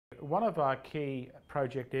one of our key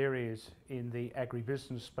project areas in the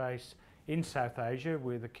agribusiness space in South Asia,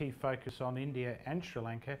 with a key focus on India and Sri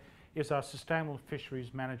Lanka, is our Sustainable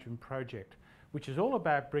Fisheries Management Project, which is all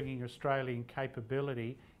about bringing Australian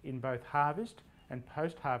capability in both harvest and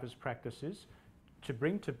post-harvest practices to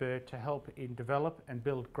bring to bear to help in develop and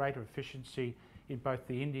build greater efficiency in both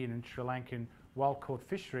the Indian and Sri Lankan wild-caught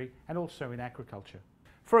fishery and also in agriculture.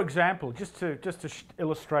 For example, just to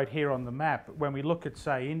illustrate here on the map, when we look at,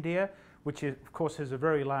 say, India, which of course has a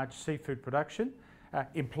very large seafood production,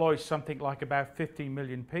 employs something like about 50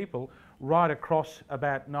 million people right across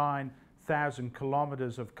about 9,000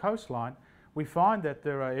 kilometres of coastline, we find that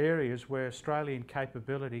there are areas where Australian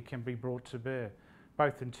capability can be brought to bear,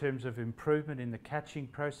 both in terms of improvement in the catching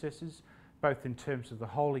processes, both in terms of the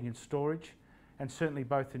holding and storage, and certainly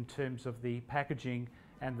both in terms of the packaging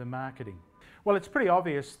and the marketing. Well, it's pretty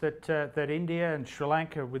obvious that, that India and Sri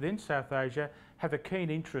Lanka within South Asia have a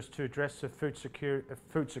keen interest to address the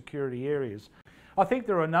food security areas. I think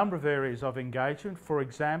there are a number of areas of engagement. For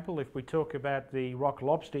example, if we talk about the rock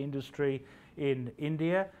lobster industry in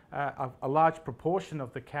India, a large proportion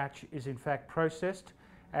of the catch is in fact processed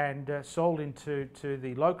and sold into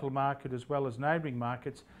the local market as well as neighbouring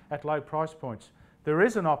markets at low price points. There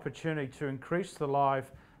is an opportunity to increase the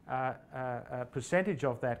live percentage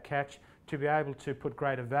of that catch to be able to put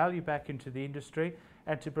greater value back into the industry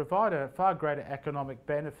and to provide a far greater economic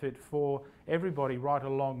benefit for everybody right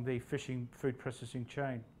along the fishing food processing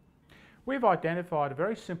chain. We've identified a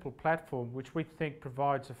very simple platform which we think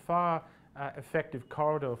provides a far effective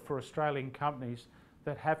corridor for Australian companies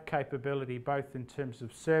that have capability both in terms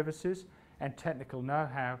of services and technical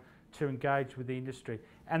know-how to engage with the industry.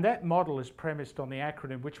 And that model is premised on the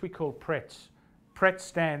acronym which we call PRETS. PRETS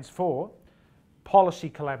stands for Policy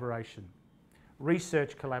Collaboration,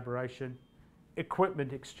 Research Collaboration,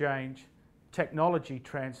 Equipment Exchange, Technology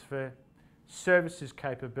Transfer, Services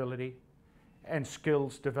Capability, and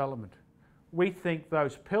Skills Development. We think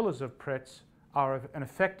those pillars of PRETS are an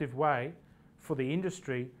effective way for the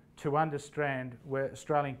industry to understand where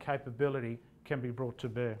Australian capability can be brought to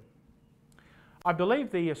bear. I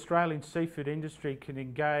believe the Australian seafood industry can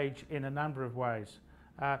engage in a number of ways.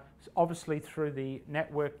 Obviously through the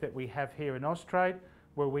network that we have here in Austrade,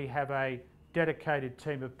 where we have a dedicated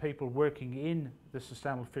team of people working in the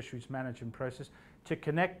Sustainable Fisheries Management process to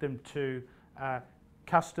connect them to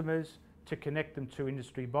customers, to connect them to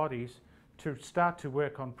industry bodies, to start to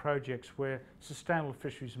work on projects where sustainable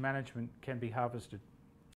fisheries management can be harvested.